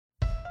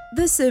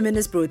This sermon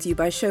is brought to you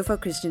by Shofar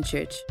Christian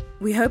Church.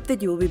 We hope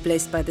that you will be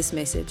blessed by this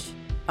message.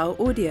 Our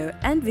audio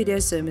and video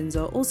sermons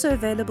are also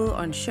available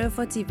on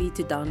Shofar TV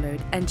to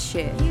download and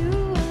share.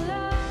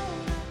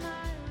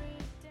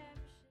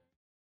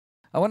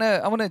 I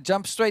want to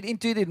jump straight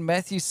into it in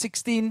Matthew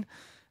 16.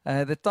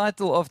 The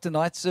title of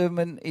tonight's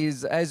sermon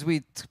is As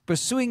We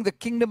Pursuing the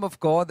Kingdom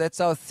of God.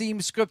 That's our theme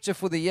scripture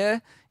for the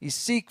year. Is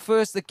seek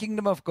first the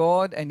kingdom of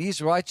God and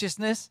His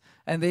righteousness,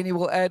 and then He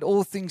will add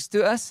all things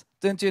to us.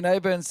 Turn to your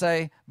neighbor and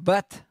say,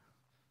 but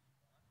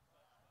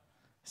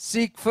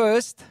seek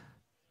first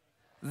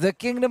the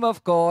kingdom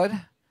of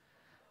God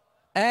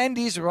and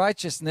His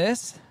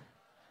righteousness,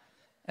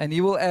 and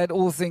He will add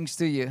all things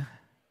to you.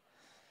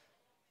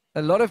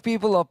 A lot of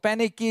people are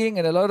panicking,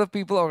 and a lot of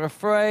people are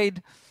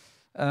afraid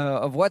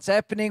of what's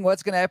happening,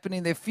 what's going to happen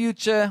in their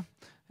future.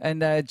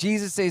 And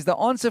Jesus says the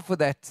answer for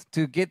that,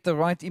 to get the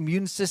right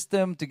immune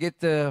system, to get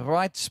the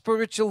right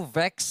spiritual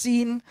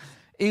vaccine,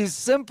 is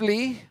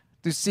simply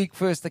to seek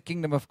first the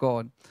kingdom of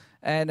God.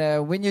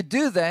 And when you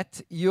do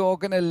that, you're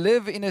going to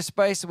live in a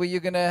space where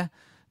you're going to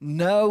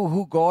know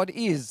who God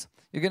is.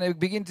 You're going to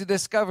begin to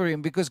discover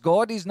Him, because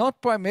God is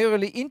not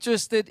primarily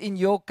interested in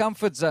your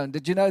comfort zone.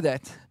 Did you know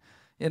that?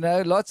 You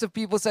know, lots of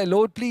people say,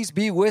 Lord, please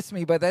be with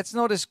me, but that's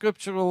not a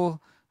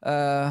scriptural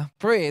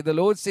prayer. The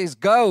Lord says,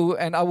 go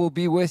and I will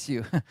be with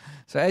you.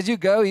 So as you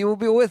go, He will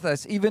be with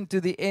us, even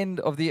to the end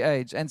of the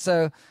age. And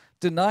so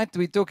tonight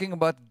we're talking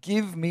about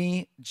give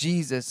me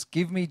Jesus.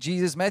 Give me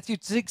Jesus. Matthew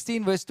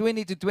 16 verse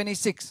 20 to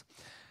 26.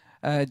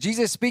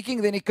 Jesus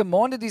speaking, then He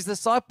commanded His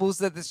disciples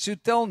that they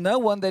should tell no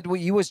one that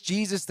He was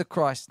Jesus the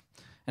Christ.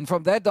 And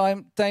from that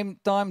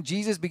time,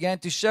 Jesus began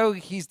to show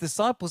His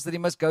disciples that He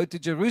must go to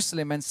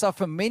Jerusalem and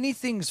suffer many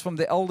things from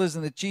the elders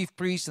and the chief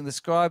priests and the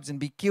scribes, and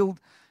be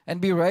killed and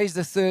be raised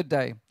the third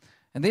day.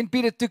 And then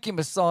Peter took Him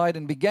aside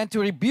and began to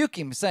rebuke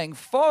Him, saying,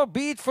 far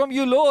be it from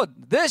you, Lord,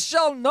 this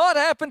shall not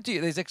happen to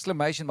you. There's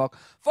exclamation mark.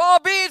 Far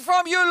be it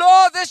from you,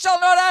 Lord, this shall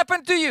not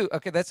happen to you.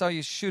 Okay, that's how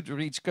you should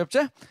read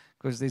scripture,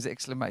 because there's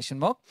exclamation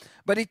mark.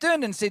 But He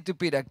turned and said to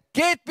Peter,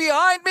 get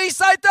behind me,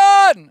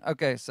 Satan!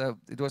 Okay, so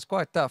it was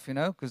quite tough, you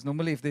know, because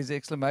normally if there's an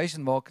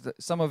exclamation mark,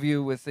 some of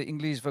you with the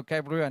English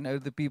vocabulary, I know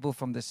the people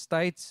from the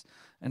States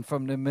and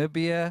from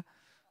Namibia,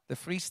 the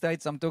Free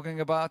States I'm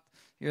talking about,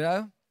 you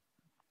know.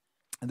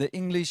 The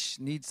English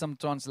needs some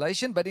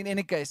translation, but in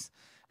any case,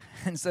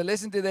 and so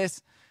listen to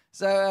this.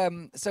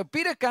 So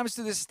Peter comes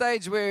to the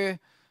stage where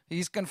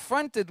he's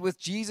confronted with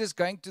Jesus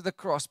going to the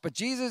cross, but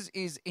Jesus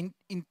is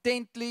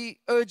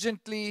intently,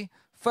 urgently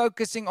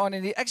focusing on,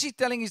 and he's actually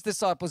telling His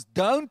disciples,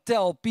 don't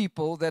tell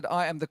people that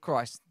I am the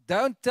Christ.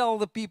 Don't tell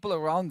the people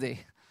around there.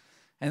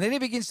 And then He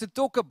begins to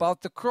talk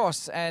about the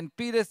cross, and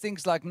Peter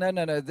thinks like,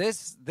 no,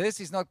 this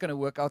is not going to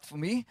work out for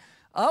me.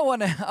 I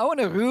want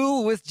to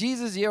rule with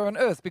Jesus here on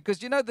earth,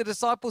 because, you know, the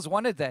disciples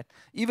wanted that.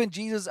 Even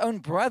Jesus' own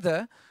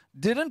brother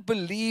didn't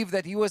believe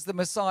that He was the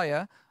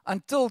Messiah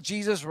until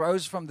Jesus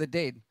rose from the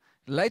dead.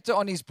 Later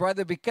on, his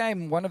brother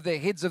became one of the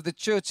heads of the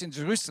church in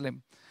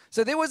Jerusalem.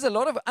 So there was a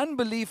lot of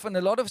unbelief and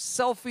a lot of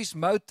selfish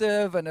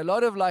motive and a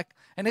lot of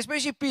and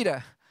especially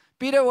Peter.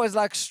 Peter was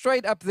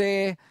straight up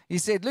there. He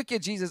said, look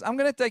at Jesus, I'm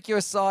going to take you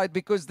aside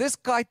because this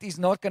kite is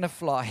not going to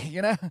fly.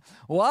 You know,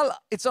 while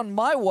it's on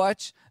my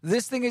watch,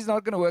 this thing is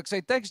not going to work. So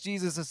He takes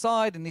Jesus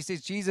aside and He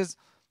says, Jesus,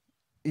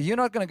 you're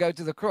not going to go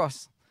to the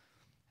cross.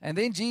 And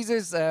then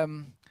Jesus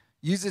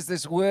uses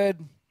this word,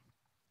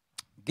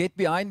 get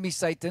behind me,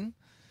 Satan.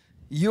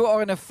 You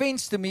are an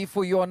offense to me,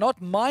 for you are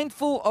not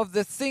mindful of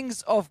the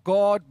things of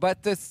God,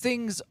 but the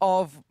things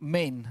of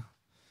men.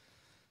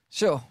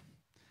 Sure.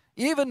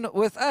 Even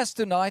with us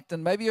tonight,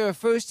 and maybe you're a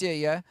first year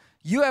here,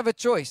 you have a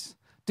choice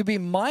to be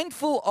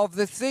mindful of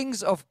the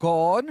things of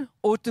God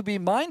or to be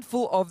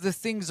mindful of the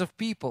things of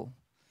people.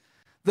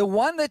 The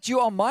one that you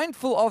are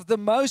mindful of the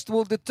most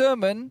will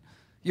determine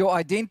your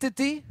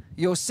identity,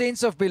 your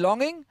sense of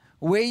belonging,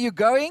 where you're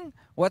going,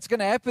 what's going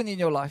to happen in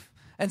your life.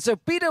 And so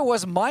Peter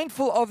was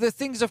mindful of the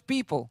things of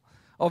people,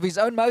 of his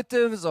own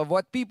motives, of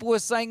what people were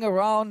saying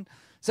around.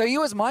 So he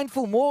was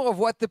mindful more of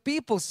what the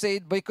people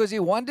said, because he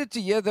wanted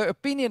to hear the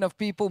opinion of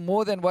people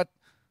more than what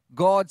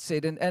God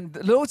said. And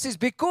the Lord says,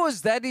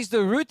 because that is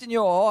the root in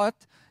your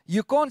heart,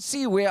 you can't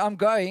see where I'm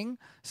going.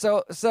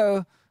 So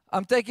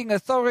I'm taking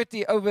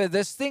authority over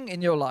this thing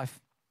in your life.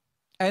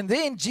 And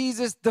then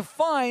Jesus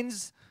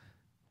defines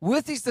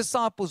with His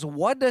disciples,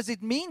 what does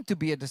it mean to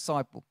be a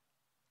disciple?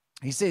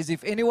 He says,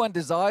 if anyone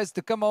desires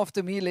to come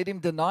after me, let him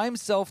deny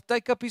himself,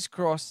 take up his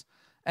cross,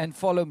 and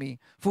follow me.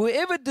 For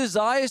whoever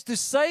desires to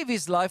save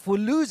his life will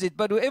lose it,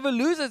 but whoever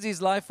loses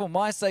his life for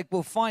my sake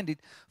will find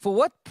it. For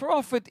what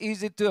profit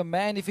is it to a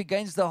man if he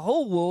gains the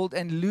whole world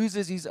and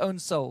loses his own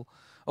soul?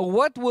 Or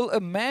what will a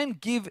man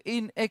give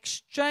in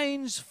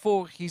exchange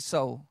for his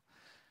soul?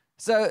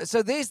 So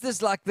there's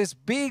this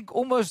big,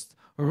 almost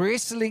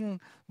wrestling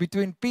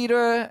between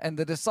Peter and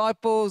the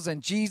disciples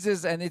and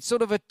Jesus, and it's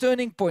sort of a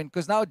turning point,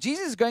 because now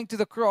Jesus is going to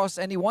the cross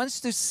and He wants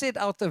to set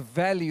out a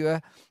value,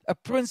 a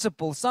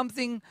principle,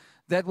 something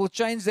that will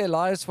change their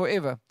lives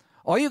forever.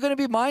 Are you going to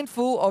be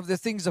mindful of the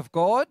things of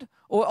God,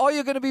 or are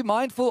you going to be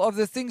mindful of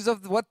the things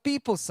of what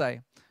people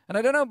say? And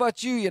I don't know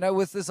about you,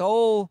 with this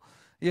whole,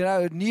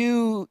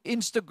 new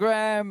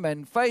Instagram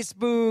and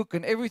Facebook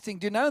and everything.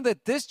 Do you know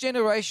that this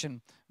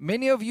generation,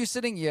 many of you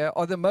sitting here,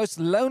 are the most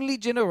lonely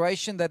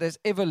generation that has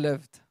ever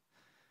lived?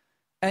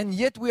 And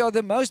yet we are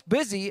the most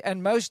busy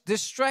and most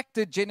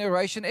distracted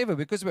generation ever,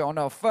 because we're on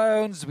our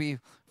phones. We're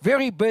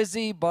very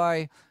busy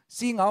by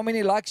seeing how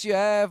many likes you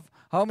have,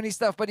 how many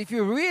stuff. But if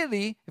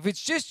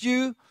it's just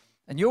you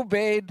and your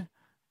bed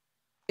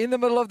in the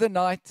middle of the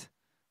night,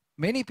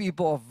 many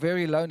people are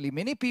very lonely.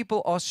 Many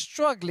people are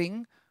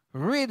struggling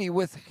really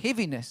with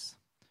heaviness.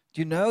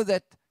 Do you know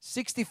that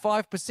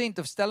 65%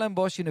 of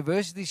Stellenbosch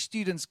University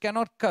students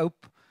cannot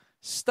cope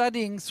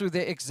studying through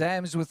their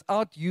exams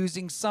without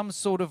using some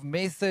sort of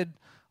method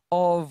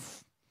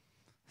of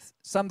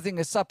something,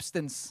 a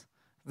substance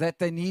that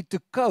they need to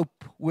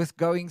cope with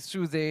going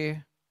through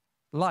their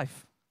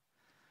life?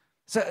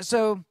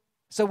 So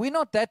we're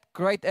not that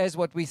great as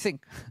what we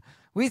think.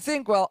 We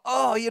think, well,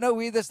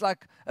 we're this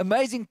like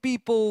amazing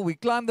people. We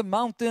climb the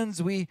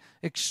mountains. We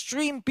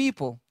extreme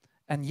people.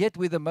 And yet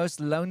we're the most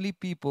lonely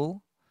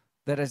people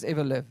that has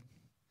ever lived.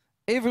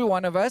 Every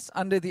one of us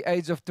under the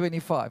age of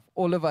 25.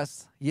 All of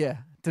us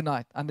here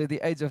tonight under the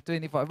age of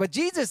 25. But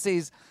Jesus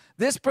says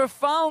this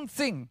profound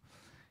thing.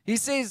 He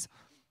says,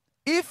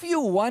 if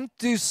you want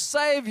to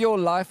save your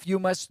life, you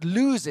must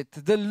lose it.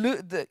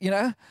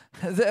 The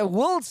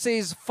world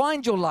says,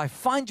 find your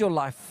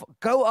life,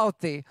 go out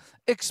there,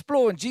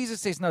 explore. And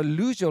Jesus says, no,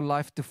 lose your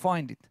life to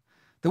find it.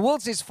 The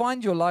world says,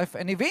 find your life,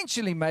 and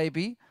eventually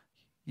maybe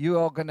you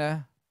are going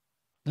to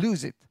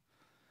lose it.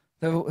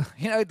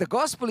 The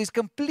gospel is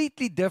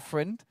completely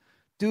different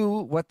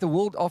to what the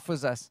world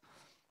offers us.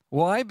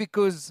 Why?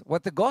 Because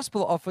what the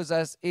gospel offers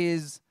us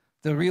is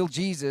the real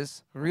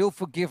Jesus, real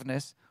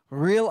forgiveness,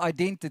 real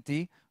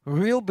identity,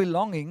 real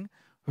belonging,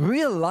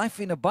 real life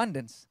in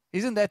abundance.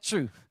 Isn't that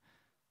true?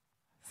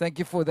 Thank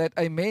you for that.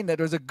 Amen. That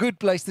was a good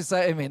place to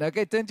say amen.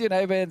 Okay, turn to your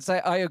neighbor and say,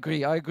 I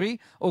agree. I agree.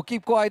 Or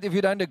keep quiet if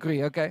you don't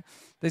agree. Okay,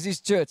 this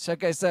is church.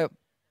 Okay, so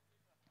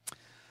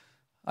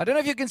I don't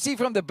know if you can see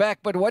from the back,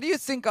 but what do you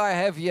think I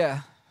have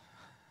here?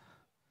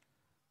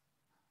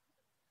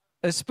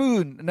 A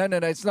spoon. No,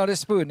 it's not a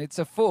spoon. It's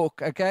a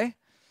fork, okay?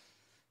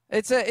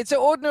 It's an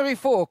ordinary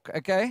fork,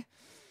 okay?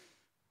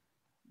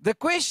 The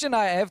question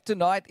I have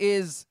tonight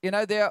is,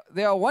 there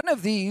are one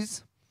of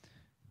these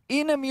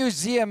in a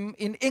museum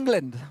in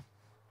England.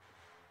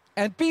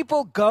 And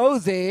people go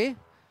there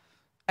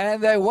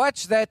and they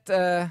watch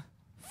that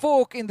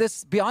fork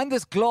behind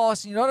this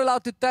glass. You're not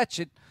allowed to touch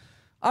it.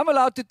 I'm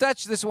allowed to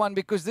touch this one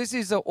because this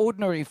is an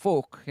ordinary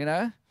fork,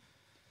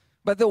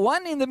 But the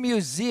one in the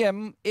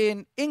museum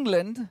in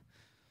England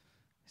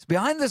is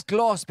behind this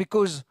glass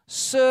because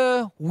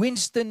Sir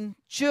Winston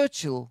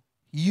Churchill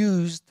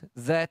used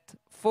that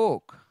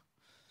fork.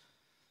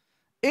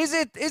 Is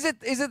it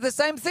the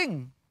same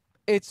thing?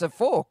 It's a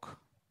fork.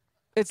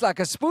 It's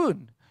like a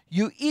spoon.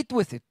 You eat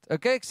with it,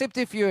 okay? Except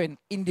if you're in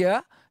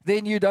India,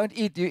 then you don't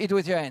eat. You eat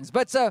with your hands.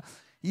 But so,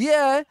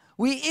 yeah,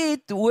 we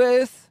eat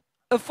with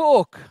a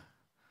fork.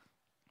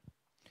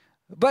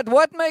 But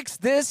what makes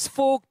this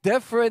fork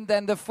different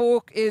than the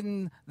fork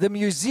in the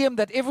museum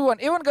that everyone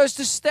goes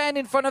to stand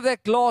in front of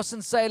that glass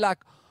and say like,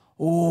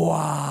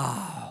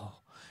 wow,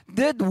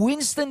 did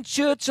Winston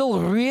Churchill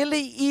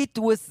really eat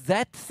with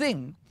that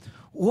thing?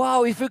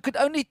 Wow, if we could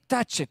only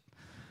touch it.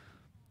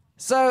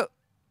 So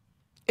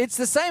it's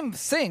the same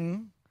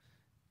thing.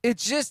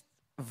 It's just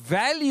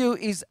value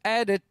is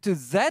added to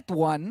that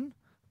one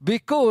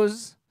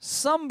because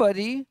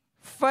somebody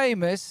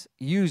famous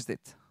used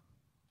it.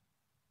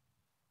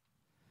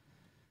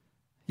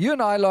 You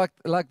and I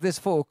like this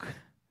fork.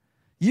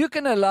 You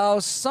can allow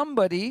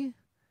somebody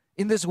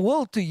in this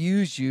world to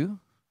use you,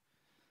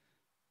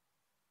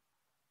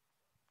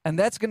 and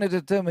that's going to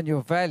determine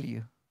your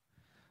value.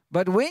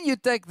 But when you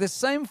take the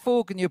same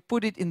fork and you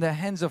put it in the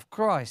hands of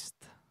Christ,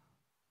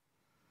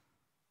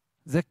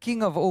 the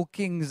King of all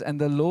kings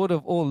and the Lord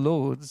of all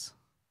lords,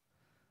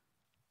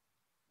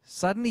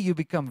 suddenly you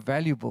become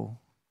valuable,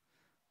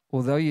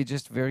 although you're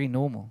just very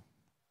normal.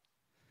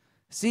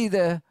 See,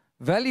 the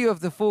value of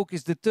the fork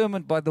is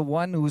determined by the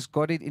one who's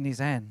got it in his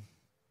hand.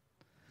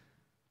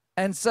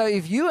 And so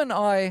if you and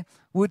I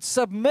would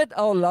submit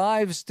our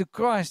lives to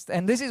Christ,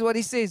 and this is what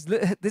he says,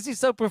 this is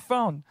so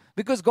profound,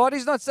 because God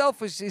is not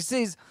selfish. He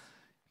says,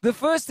 the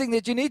first thing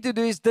that you need to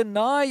do is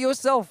deny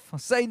yourself.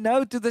 Say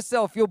no to the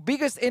self. Your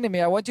biggest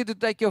enemy, I want you to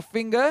take your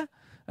finger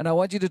and I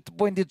want you to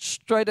point it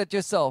straight at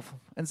yourself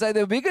and say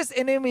the biggest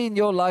enemy in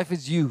your life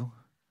is you.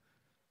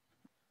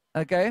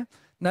 Okay?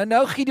 Now,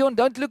 no, Gideon,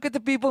 don't look at the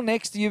people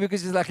next to you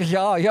because it's like,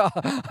 yeah,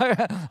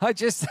 I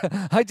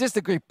just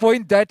agree.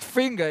 Point that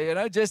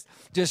finger, just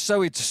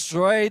show it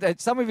straight. And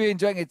some of you are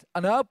enjoying it.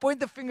 And I'll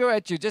point the finger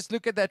at you. Just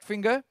look at that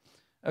finger.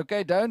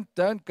 Okay,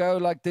 don't go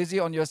like dizzy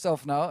on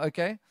yourself now,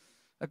 okay?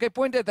 Okay,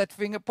 point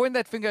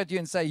that finger at you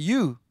and say,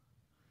 you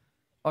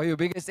are your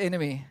biggest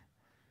enemy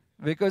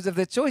because of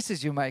the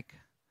choices you make.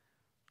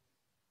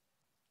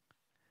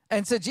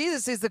 And so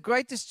Jesus says the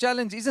greatest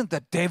challenge isn't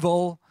the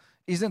devil,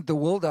 isn't the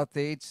world out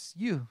there, it's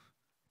you,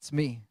 it's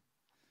me.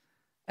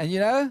 And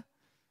you know,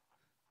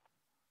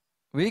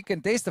 we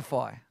can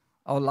testify.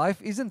 Our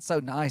life isn't so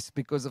nice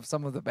because of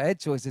some of the bad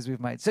choices we've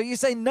made. So you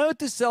say no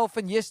to self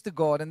and yes to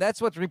God. And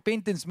that's what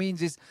repentance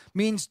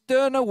means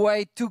turn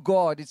away to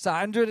God. It's a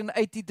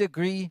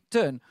 180-degree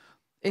turn.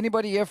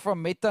 Anybody here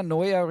from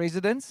metanoia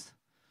residence?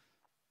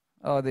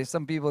 Oh, there's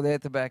some people there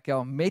at the back.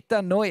 Yeah,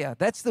 metanoia.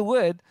 That's the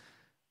word.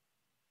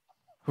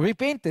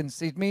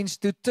 Repentance. It means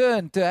to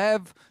turn,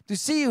 to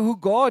see who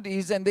God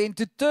is, and then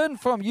to turn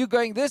from you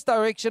going this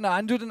direction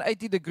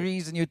 180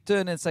 degrees, and you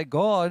turn and say,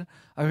 God,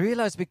 I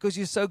realize because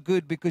you're so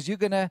good, because you're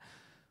going to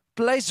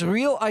place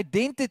real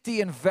identity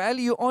and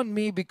value on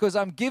me, because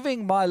I'm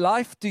giving my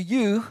life to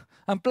you,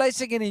 I'm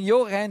placing it in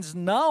your hands,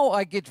 now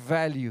I get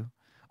value.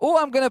 Or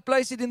I'm going to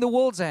place it in the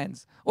world's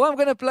hands, or I'm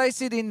going to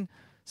place it in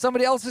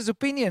somebody else's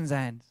opinion's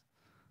hands.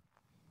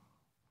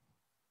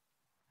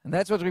 And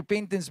that's what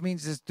repentance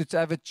means, is to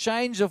have a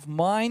change of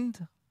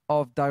mind,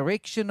 of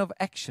direction, of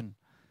action.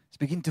 It's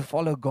begin to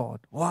follow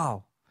God.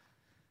 Wow.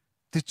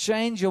 To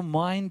change your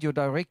mind, your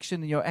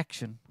direction, and your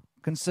action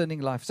concerning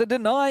life. So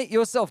deny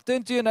yourself.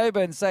 Turn to your neighbor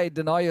and say,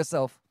 deny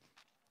yourself.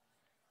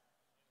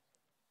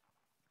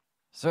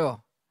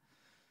 Sure.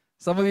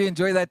 Some of you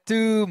enjoy that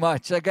too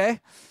much, okay?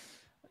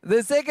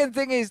 The second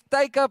thing is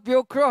take up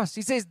your cross.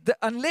 He says,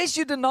 unless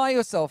you deny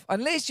yourself,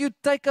 unless you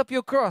take up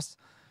your cross,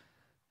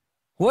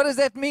 what does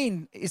that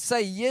mean? It's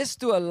say yes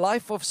to a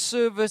life of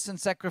service and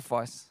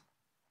sacrifice.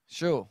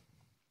 Sure.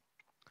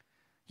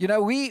 You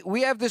know,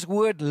 we have this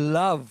word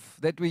love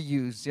that we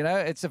use. You know,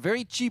 it's a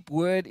very cheap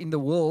word in the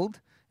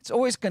world. It's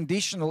always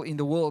conditional in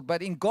the world.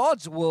 But in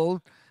God's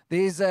world,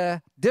 there's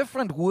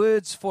different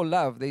words for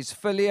love. There's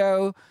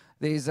phileo,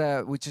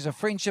 which is a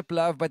friendship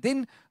love. But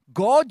then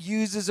God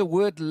uses a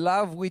word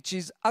love, which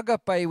is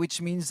agape,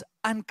 which means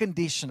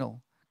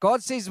unconditional.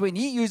 God says when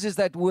he uses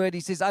that word, he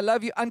says, I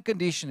love you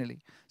unconditionally.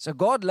 So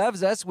God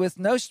loves us with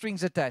no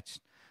strings attached.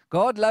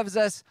 God loves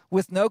us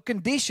with no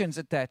conditions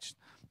attached.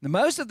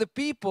 Most of the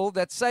people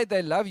that say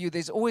they love you,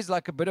 there's always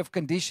like a bit of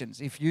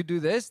conditions. If you do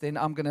this, then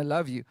I'm going to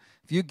love you.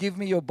 If you give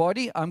me your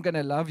body, I'm going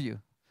to love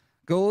you.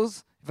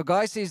 Girls, if a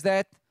guy says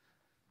that,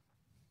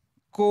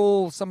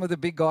 call some of the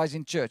big guys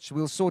in church.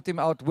 We'll sort him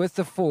out with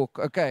the fork.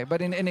 Okay, but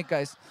in any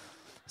case.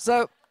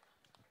 So,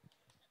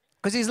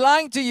 because he's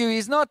lying to you.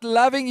 He's not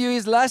loving you.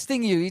 He's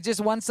lusting you. He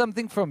just wants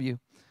something from you.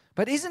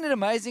 But isn't it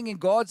amazing in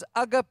God's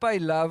agape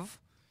love,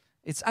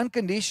 it's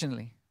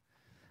unconditionally.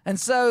 And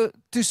so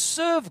to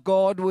serve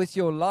God with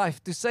your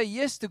life, to say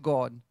yes to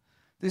God,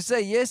 to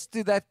say yes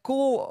to that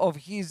call of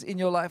his in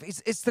your life,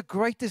 it's the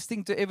greatest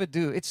thing to ever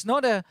do. It's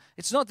not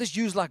this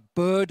used like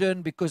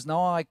burden, because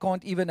now I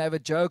can't even have a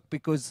joke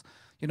because,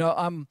 you know,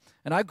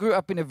 and I grew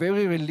up in a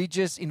very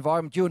religious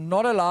environment. You're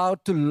not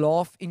allowed to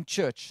laugh in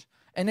church.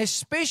 And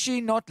especially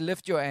not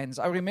lift your hands.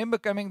 I remember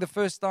coming the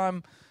first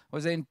time, I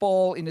was in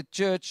Paul in a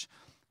church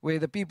where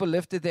the people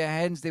lifted their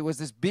hands. There was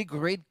this big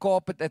red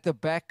carpet at the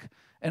back.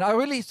 And I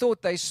really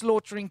thought they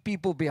slaughtering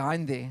people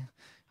behind there.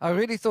 I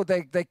really thought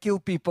they kill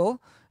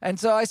people. And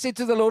so I said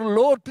to the Lord,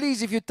 Lord,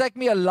 please, if you take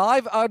me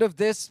alive out of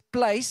this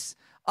place,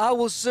 I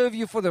will serve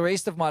you for the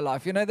rest of my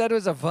life. You know, that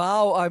was a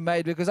vow I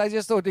made, because I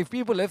just thought if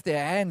people lift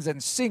their hands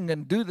and sing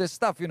and do this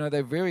stuff, you know,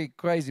 they're very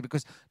crazy,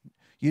 because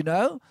you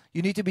know,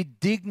 you need to be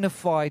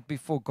dignified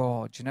before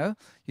God, you know.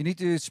 You need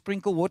to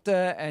sprinkle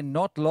water and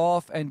not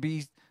laugh and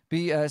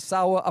be a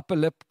sour upper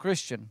lip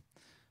Christian.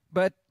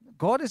 But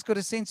God has got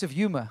a sense of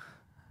humor.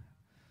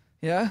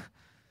 Yeah.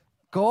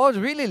 God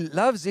really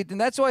loves it.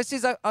 And that's why he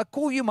says, I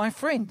call you my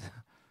friend.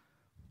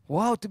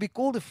 Wow, to be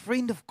called a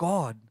friend of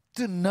God,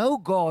 to know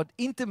God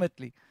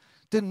intimately,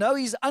 to know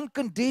his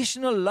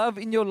unconditional love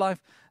in your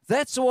life.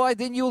 That's why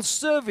then you'll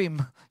serve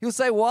him. You'll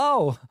say,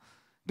 wow,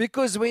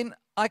 because when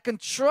I can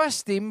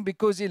trust him,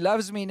 because he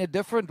loves me in a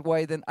different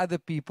way than other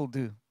people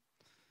do.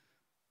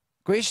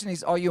 Question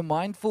is, are you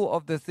mindful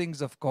of the things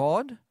of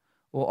God,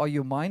 or are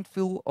you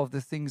mindful of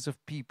the things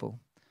of people?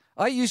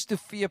 I used to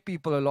fear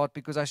people a lot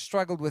because I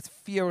struggled with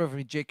fear of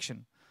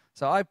rejection.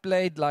 So I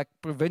played like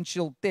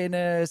provincial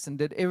tennis and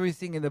did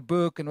everything in the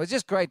book, and it was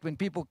just great when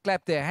people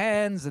clapped their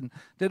hands and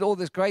did all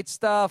this great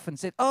stuff and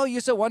said, oh, you're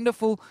so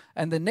wonderful.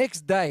 And the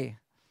next day,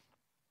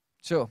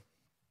 sure,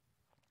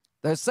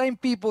 those same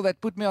people that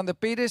put me on the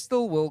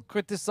pedestal will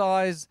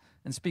criticize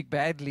and speak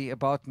badly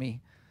about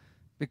me,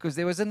 because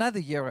there was another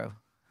hero.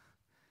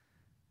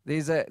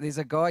 There's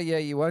a guy here,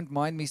 you won't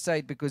mind me say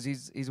it because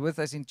he's with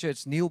us in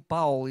church, Neil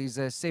Powell. He's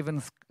a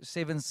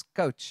sevens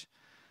coach.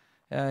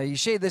 He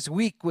shared this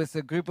week with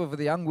a group of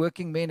the young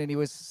working men, and he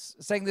was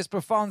saying this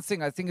profound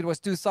thing. I think it was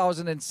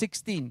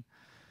 2016.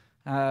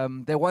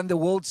 They won the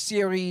World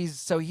Series,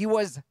 so he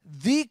was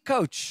the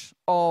coach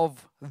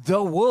of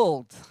the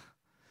world.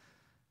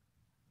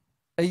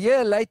 A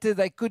year later,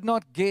 they could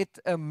not get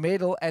a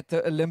medal at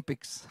the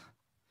Olympics.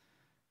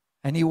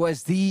 And he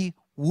was the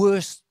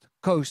worst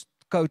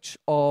coach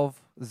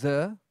of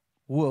the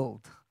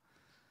world.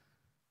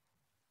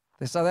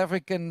 The South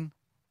African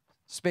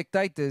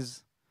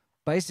spectators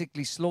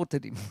basically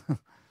slaughtered him.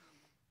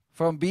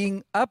 from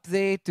being up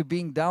there to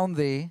being down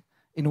there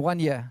in 1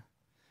 year.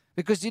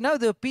 Because you know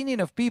the opinion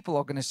of people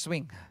are going to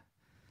swing.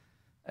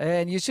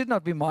 And you should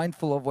not be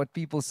mindful of what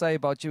people say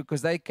about you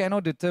because they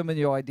cannot determine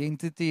your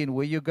identity and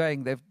where you're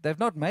going. They've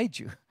not made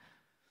you.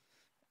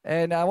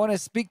 And I want to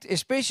speak,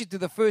 especially to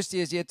the first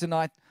years here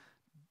tonight.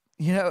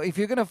 You know, if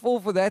you're going to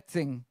fall for that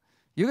thing,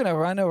 you're going to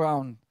run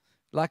around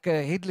like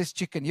a headless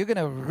chicken. You're going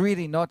to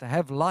really not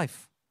have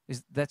life.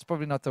 That's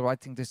probably not the right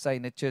thing to say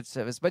in a church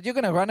service. But you're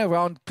going to run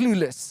around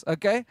clueless,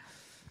 okay?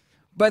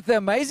 But the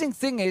amazing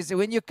thing is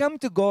when you come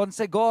to God and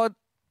say, God,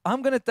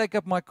 I'm going to take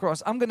up my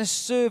cross. I'm going to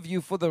serve you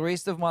for the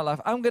rest of my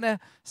life. I'm going to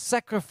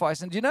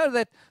sacrifice. And you know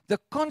that the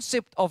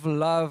concept of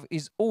love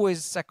is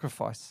always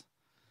sacrifice.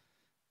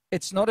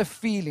 It's not a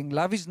feeling.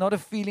 Love is not a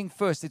feeling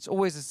first. It's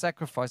always a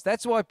sacrifice.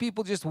 That's why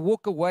people just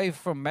walk away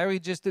from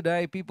marriages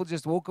today. People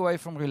just walk away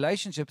from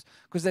relationships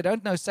because they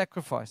don't know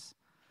sacrifice.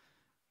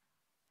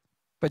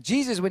 But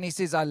Jesus, when he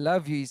says, I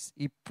love you,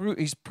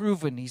 he's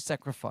proven his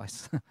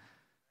sacrifice.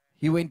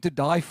 He went to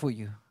die for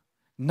you.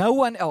 No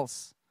one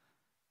else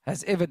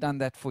has ever done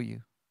that for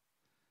you.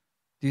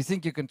 Do you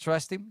think you can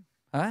trust him?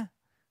 Huh?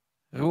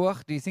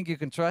 Ruach, do you think you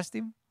can trust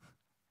him?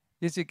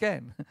 Yes, you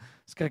can.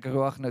 Skryk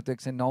Ruach nou toe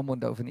ek sy naam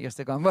onthou van die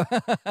eerste kant.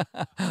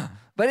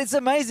 But it's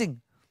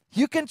amazing.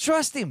 You can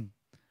trust him.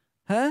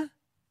 Huh?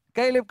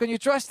 Caleb, can you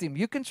trust him?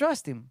 You can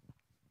trust him.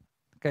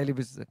 Caleb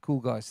is a cool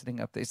guy sitting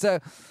up there.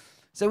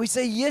 So we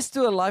say yes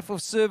to a life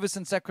of service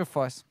and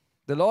sacrifice.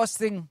 The last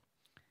thing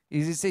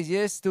is he says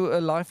yes to a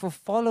life of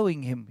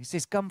following him. He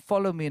says, come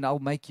follow me and I'll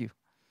make you.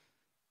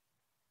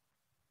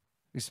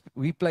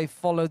 We play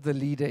follow the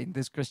leader in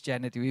this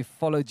Christianity. We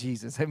follow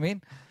Jesus.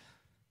 Amen.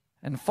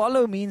 And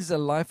follow means a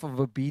life of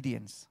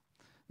obedience.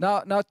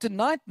 Now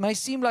tonight may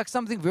seem like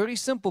something very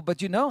simple,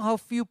 but you know how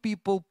few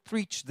people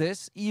preach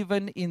this,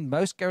 even in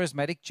most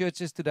charismatic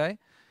churches today?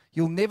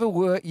 You'll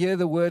never hear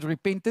the word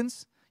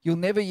repentance. You'll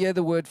never hear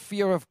the word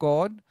fear of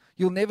God.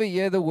 You'll never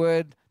hear the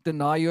word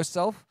deny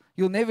yourself.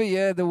 You'll never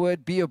hear the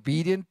word be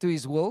obedient to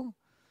his will.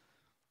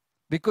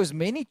 Because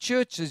many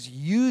churches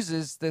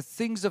uses the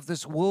things of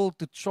this world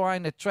to try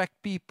and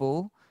attract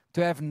people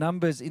to have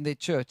numbers in their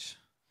church.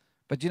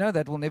 But you know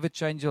that will never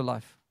change your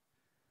life.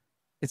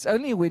 It's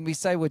only when we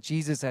say what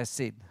Jesus has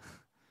said.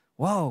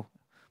 Wow,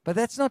 but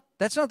that's not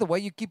the way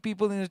you keep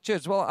people in the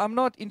church. Well, I'm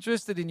not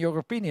interested in your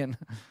opinion.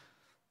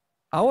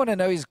 I want to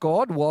know, is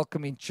God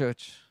welcome in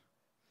church?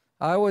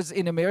 I was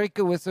in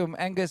America with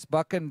Angus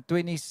Buck in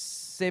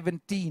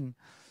 2017.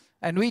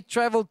 And we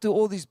traveled to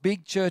all these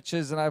big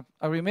churches. And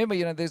I remember,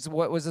 you know, there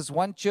was this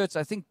one church,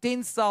 I think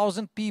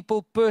 10,000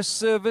 people per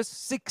service,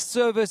 6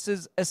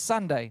 services a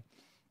Sunday.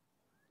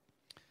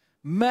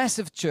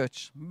 Massive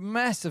church,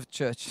 massive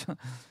church.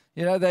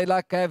 You know, they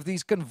like have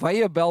these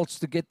conveyor belts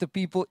to get the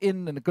people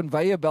in and the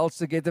conveyor belts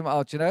to get them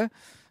out, you know.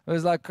 It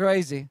was like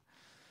crazy.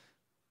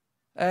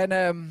 And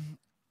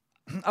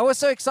I was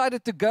so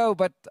excited to go,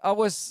 but I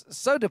was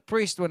so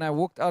depressed when I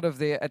walked out of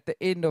there at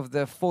the end of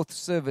the 4th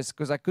service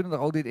because I couldn't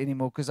hold it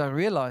anymore because I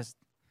realized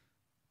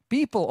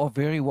people are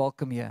very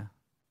welcome here.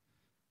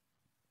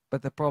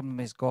 But the problem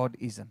is God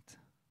isn't.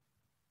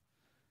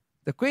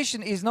 The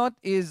question is not,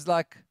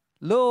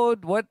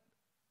 Lord, what?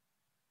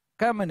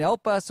 Come and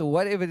help us or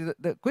whatever.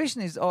 The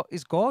question is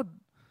God,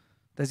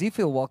 does he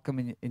feel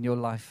welcome in your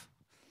life?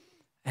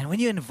 And when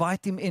you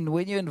invite him in,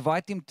 when you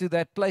invite him to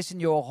that place in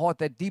your heart,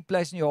 that deep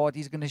place in your heart,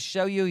 he's going to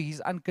show you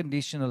his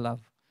unconditional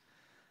love.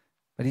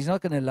 But he's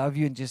not going to love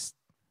you and just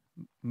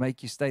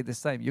make you stay the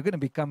same. You're going to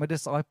become a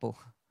disciple.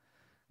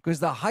 Because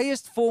the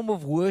highest form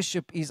of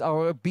worship is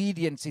our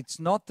obedience. It's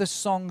not the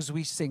songs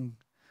we sing.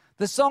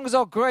 The songs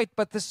are great,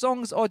 but the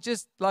songs are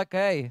just like,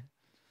 hey.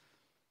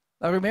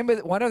 I remember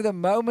one of the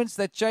moments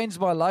that changed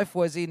my life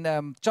was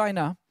in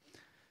China.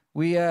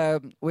 We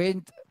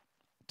went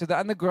to the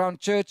underground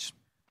church,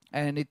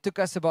 and it took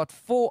us about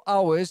 4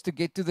 hours to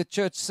get to the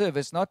church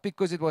service, not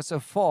because it was so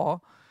far,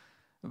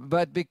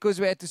 but because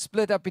we had to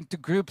split up into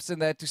groups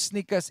and they had to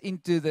sneak us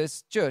into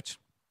this church.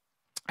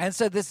 And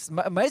so this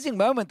amazing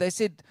moment, they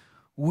said,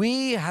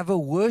 we have a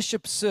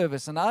worship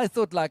service. And I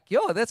thought like,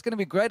 yo, that's going to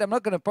be great. I'm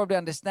not going to probably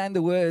understand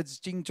the words,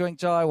 ching, chong,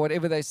 chai,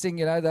 whatever they sing,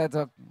 you know, that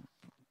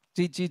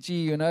chi, chi, chi,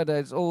 you know,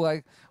 that's all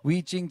like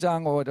we, ching,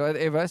 chang, or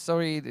whatever.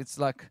 Sorry, it's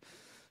like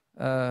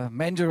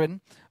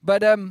Mandarin.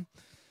 But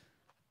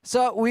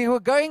so we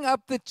were going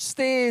up the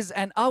stairs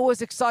and I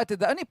was excited.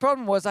 The only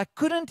problem was I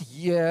couldn't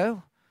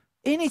hear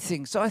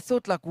anything. So I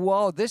thought like,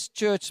 wow, this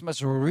church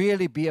must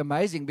really be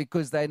amazing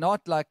because they're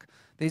not like,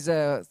 there's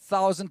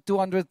 1,000,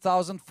 200,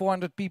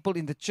 1,400 people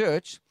in the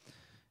church.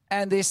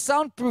 And their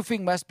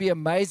soundproofing must be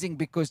amazing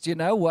because you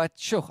know what?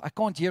 Sure, I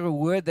can't hear a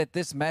word that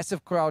this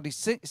massive crowd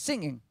is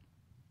singing.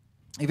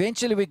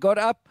 Eventually we got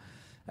up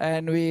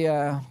and we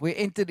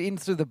entered in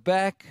through the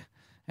back.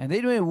 And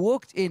then when we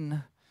walked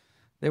in,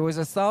 there was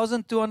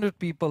 1,200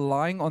 people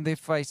lying on their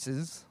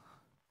faces,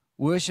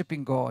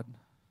 worshiping God.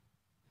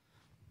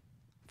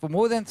 For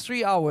more than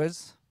 3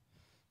 hours,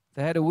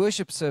 they had a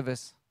worship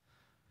service,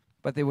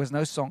 but there was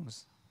no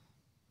songs.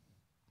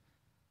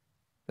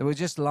 They were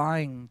just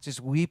lying, just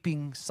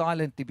weeping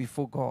silently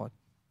before God.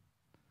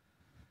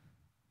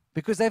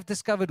 Because they've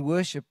discovered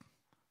worship.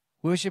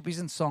 Worship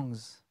isn't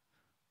songs.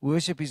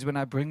 Worship is when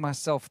I bring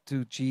myself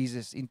to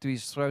Jesus, into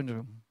his throne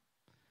room.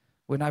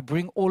 When I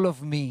bring all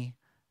of me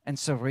and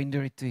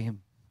surrender it to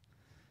him.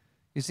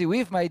 You see,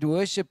 we've made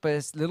worship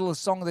a little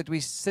song that we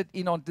sit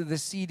in onto the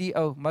CD.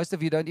 Oh, most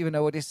of you don't even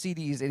know what a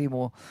CD is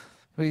anymore.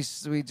 We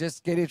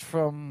just get it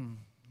from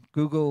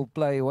Google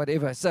Play,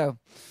 whatever. So,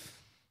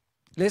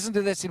 listen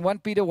to this in 1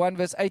 Peter 1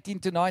 verse 18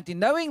 to 19.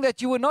 Knowing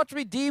that you were not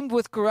redeemed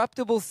with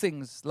corruptible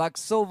things like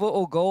silver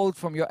or gold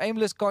from your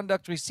aimless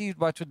conduct received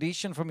by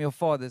tradition from your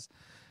fathers,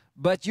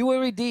 but you were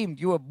redeemed.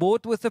 You were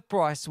bought with a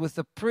price, with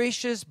the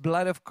precious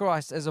blood of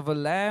Christ, as of a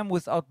lamb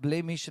without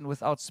blemish and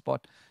without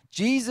spot.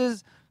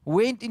 Jesus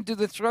went into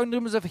the throne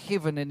rooms of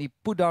heaven and he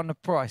put down a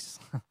price.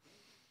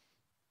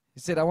 He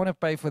said, I want to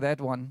pay for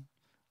that one.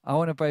 I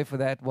want to pay for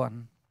that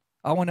one.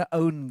 I want to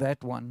own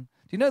that one.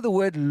 Do you know the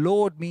word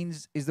Lord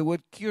is the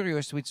word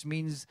kurios, which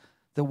means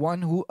the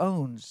one who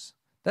owns.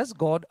 Does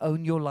God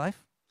own your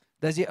life?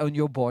 Does he own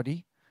your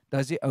body?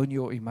 Does he own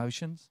your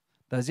emotions?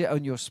 Does he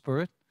own your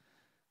spirit?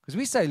 Because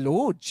we say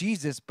Lord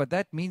Jesus, but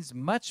that means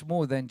much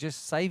more than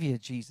just Savior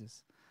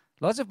Jesus.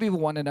 Lots of people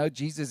want to know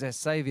Jesus as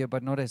Savior,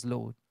 but not as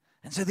Lord.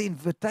 And so the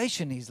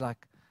invitation is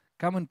like,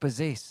 come and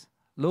possess.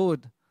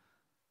 Lord,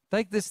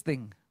 take this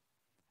thing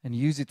and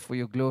use it for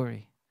your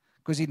glory.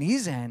 Because in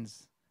his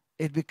hands,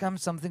 it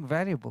becomes something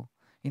valuable.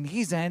 In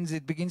his hands,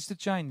 it begins to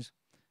change.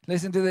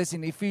 Listen to this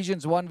in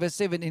Ephesians 1 verse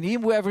 7. In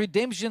him we have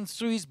redemption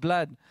through his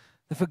blood,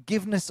 the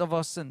forgiveness of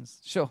our sins.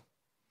 Sure.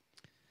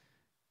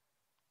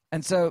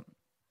 And so,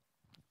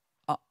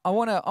 I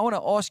want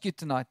to ask you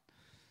tonight,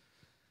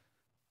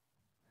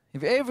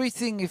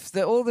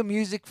 if all the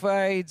music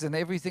fades and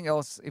everything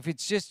else, if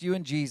it's just you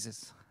and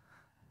Jesus,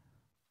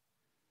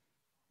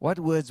 what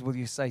words will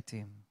you say to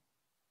him?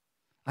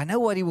 I know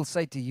what he will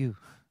say to you.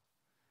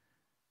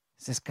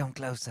 He says, come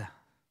closer.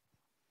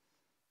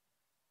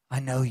 I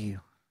know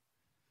you,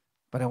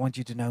 but I want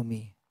you to know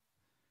me.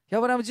 Yeah,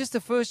 but I'm just the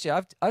first year.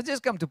 I've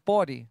just come to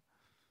party.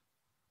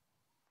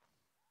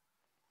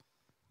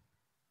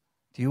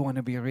 Do you want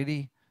to be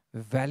really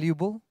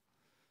valuable?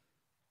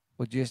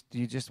 Or do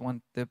you just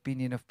want the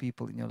opinion of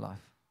people in your life?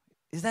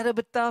 Is that a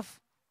bit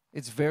tough?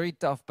 It's very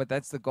tough, but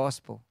that's the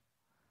gospel.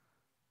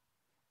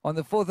 On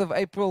the 4th of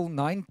April,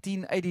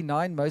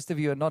 1989, most of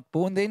you are not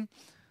born then,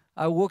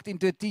 I walked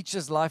into a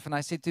teacher's life and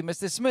I said to him,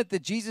 Mr. Smith, the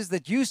Jesus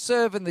that you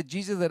serve and the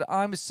Jesus that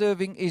I'm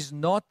serving is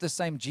not the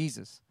same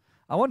Jesus.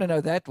 I want to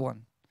know that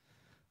one.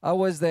 I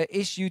was the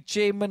SU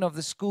chairman of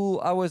the school.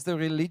 I was the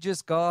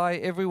religious guy.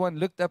 Everyone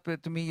looked up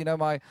to me. You know,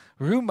 my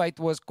roommate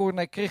was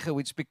Corne Krieger,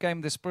 which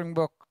became the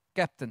Springbok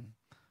captain,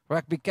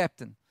 rugby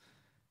captain.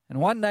 And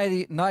one night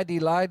he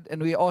lied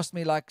and he asked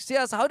me like,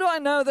 Sias, how do I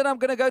know that I'm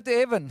going to go to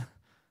heaven?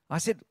 I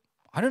said,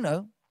 I don't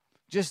know.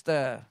 Just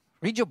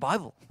read your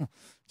Bible.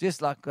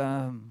 Just like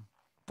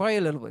pray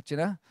a little bit, you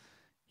know.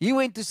 He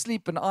went to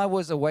sleep and I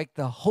was awake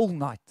the whole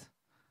night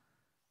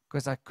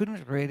because I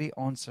couldn't really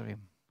answer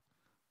him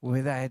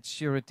whether I had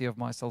surety of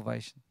my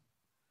salvation.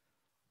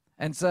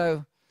 And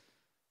so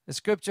the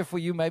scripture for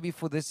you maybe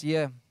for this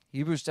year,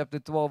 Hebrews chapter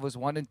 12 verse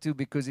 1 and 2,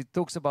 because it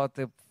talks about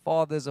the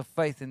fathers of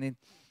faith. And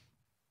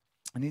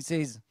it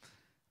says,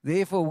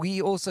 therefore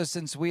we also,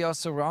 since we are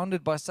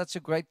surrounded by such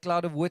a great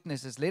cloud of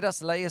witnesses, let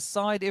us lay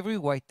aside every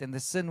weight and the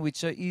sin which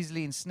so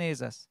easily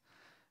ensnares us.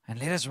 And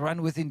let us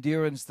run with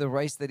endurance the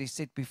race that is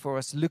set before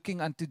us,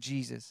 looking unto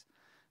Jesus,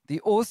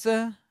 the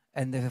author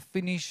and the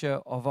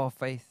finisher of our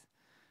faith,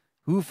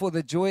 who for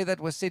the joy that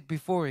was set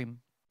before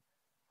him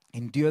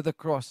endured the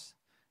cross.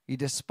 He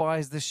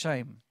despised the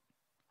shame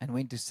and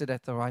went to sit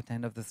at the right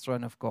hand of the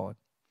throne of God.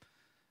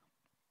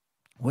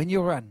 When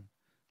you run,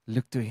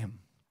 look to him.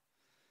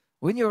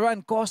 When you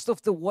run, cast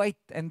off the weight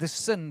and the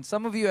sin.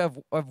 Some of you have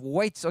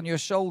weights on your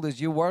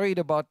shoulders. You're worried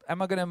about,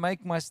 am I going to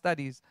make my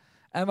studies?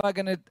 Am I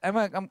going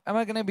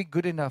to be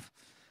good enough?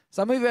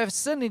 Some of you have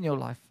sin in your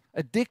life,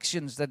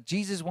 addictions that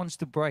Jesus wants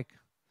to break.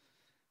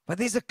 But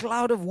there's a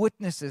cloud of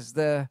witnesses,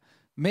 the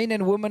men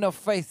and women of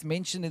faith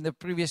mentioned in the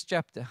previous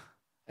chapter,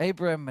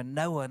 Abraham and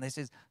Noah, and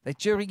they're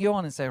cheering you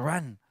on and say,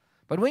 run.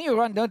 But when you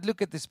run, don't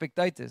look at the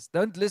spectators.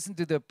 Don't listen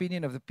to the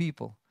opinion of the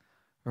people.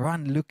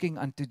 Run looking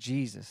unto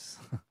Jesus.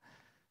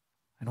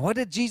 And what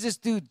did Jesus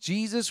do?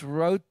 Jesus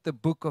wrote the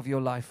book of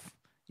your life.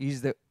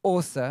 He's the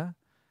author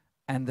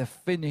and the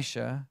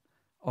finisher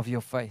of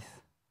your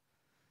faith.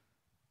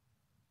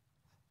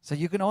 So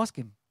you can ask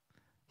him.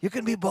 You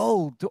can be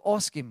bold to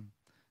ask him,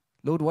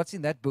 Lord, what's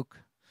in that book?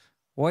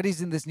 What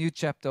is in this new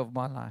chapter of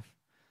my life?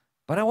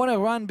 But I want to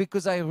run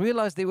because I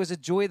realized there was a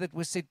joy that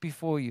was set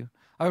before you.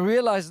 I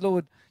realized,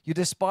 Lord, you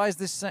despise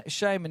this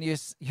shame and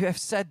you have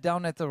sat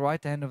down at the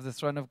right hand of the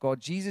throne of God.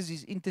 Jesus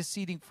is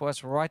interceding for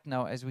us right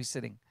now as we're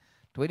sitting.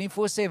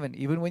 24/7,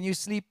 even when you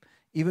sleep,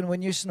 even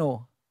when you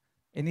snore.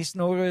 Any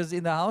snorers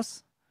in the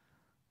house?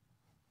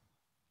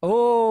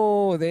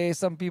 Oh, there's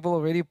some people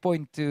already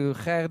point to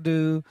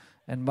Gerdu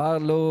and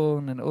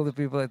Marlon and all the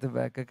people at the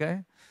back,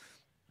 okay?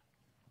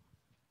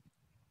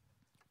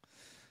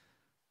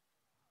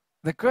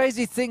 The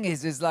crazy thing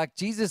is like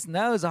Jesus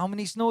knows how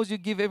many snores you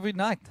give every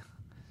night.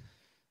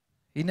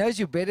 He knows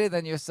you better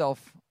than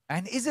yourself.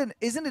 And isn't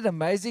it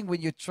amazing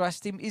when you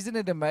trust Him? Isn't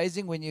it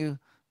amazing when you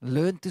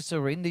learn to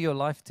surrender your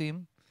life to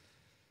Him?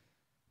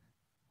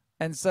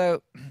 And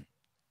so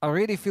I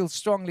really feel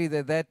strongly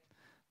that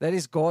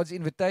is God's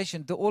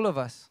invitation to all of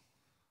us.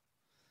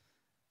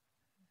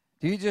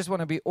 Do you just want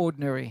to be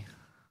ordinary?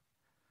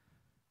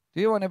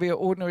 Do you want to be an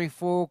ordinary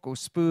fork or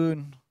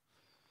spoon?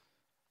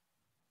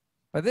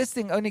 But this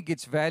thing only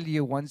gets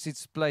value once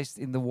it's placed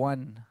in the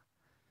one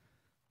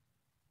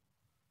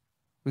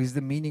who is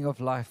the meaning of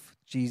life,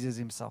 Jesus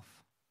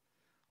Himself.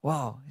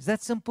 Wow, is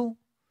that simple?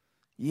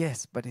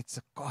 Yes, but it's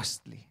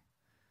costly.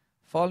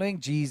 Following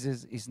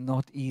Jesus is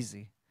not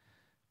easy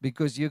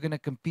because you're going to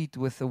compete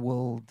with the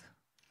world.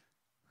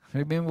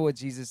 Remember what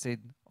Jesus said.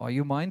 Are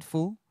you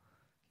mindful?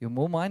 You're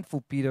more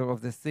mindful, Peter,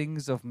 of the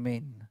things of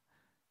men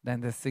than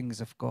the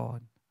things of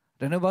God. I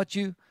don't know about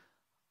you.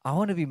 I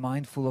want to be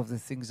mindful of the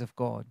things of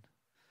God.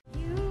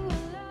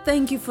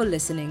 Thank you for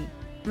listening.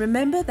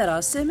 Remember that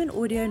our sermon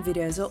audio and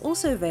videos are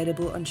also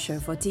available on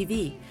Shofar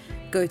TV.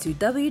 Go to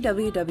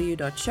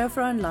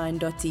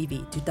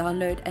www.shofaronline.tv to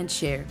download and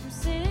share.